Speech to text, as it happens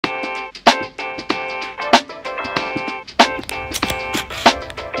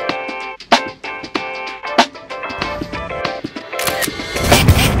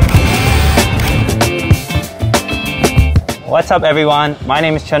What's up everyone? My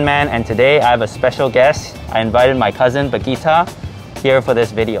name is Chunman and today I have a special guest. I invited my cousin Bakhita here for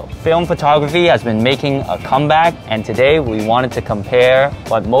this video. Film photography has been making a comeback and today we wanted to compare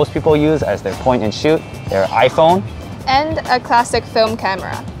what most people use as their point and shoot, their iPhone, and a classic film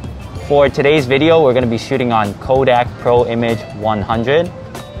camera. For today's video, we're going to be shooting on Kodak Pro Image 100.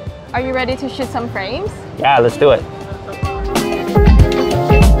 Are you ready to shoot some frames? Yeah, let's do it.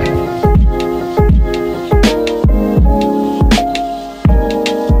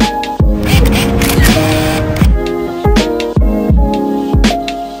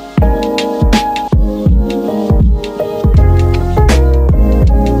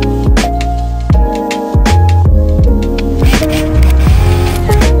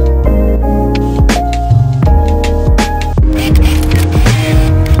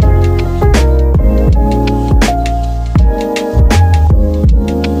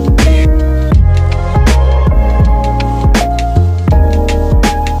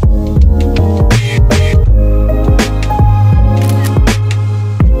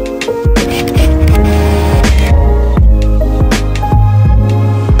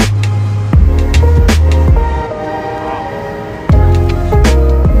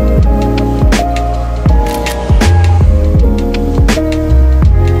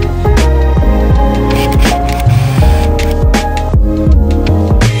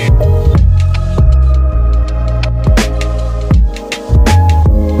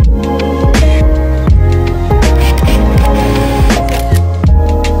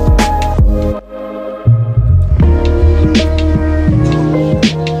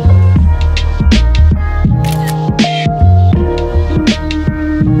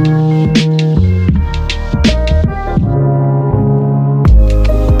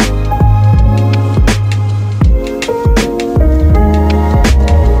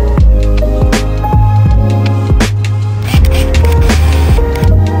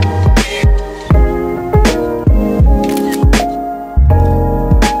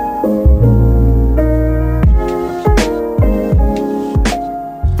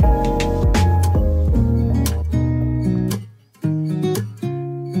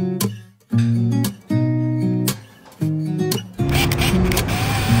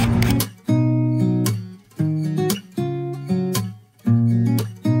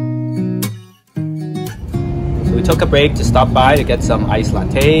 We took a break to stop by to get some iced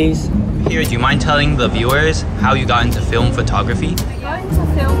lattes. Here, do you mind telling the viewers how you got into film photography? I got into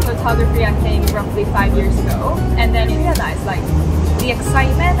film photography, I think, roughly 5 years ago. And then I realized, the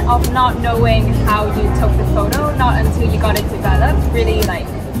excitement of not knowing how you took the photo, not until you got it developed, really,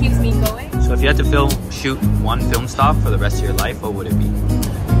 keeps me going. So if you had to shoot one film stock for the rest of your life, what would it be?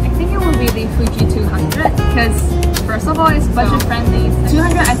 I think it would be the Fuji 200 because first of all it's budget friendly.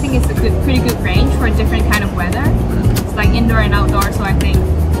 200 I think is a pretty good range for a different kind of weather. It's like indoor and outdoor, so I think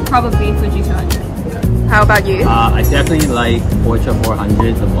probably Fuji 200. How about you? I definitely like Portra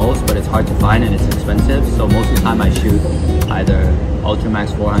 400 the most, but it's hard to find and it's expensive. So most of the time I shoot either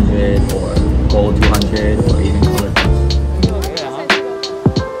Ultramax 400 or Gold 200 or even color.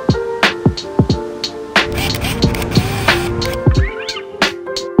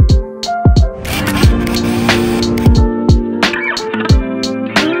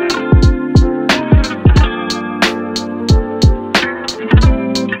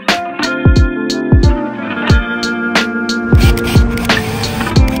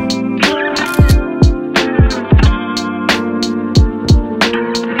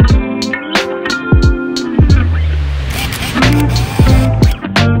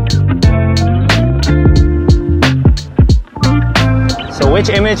 Which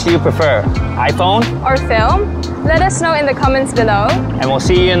image do you prefer, iPhone or film? Let us know in the comments below. And we'll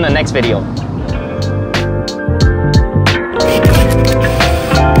see you in the next video.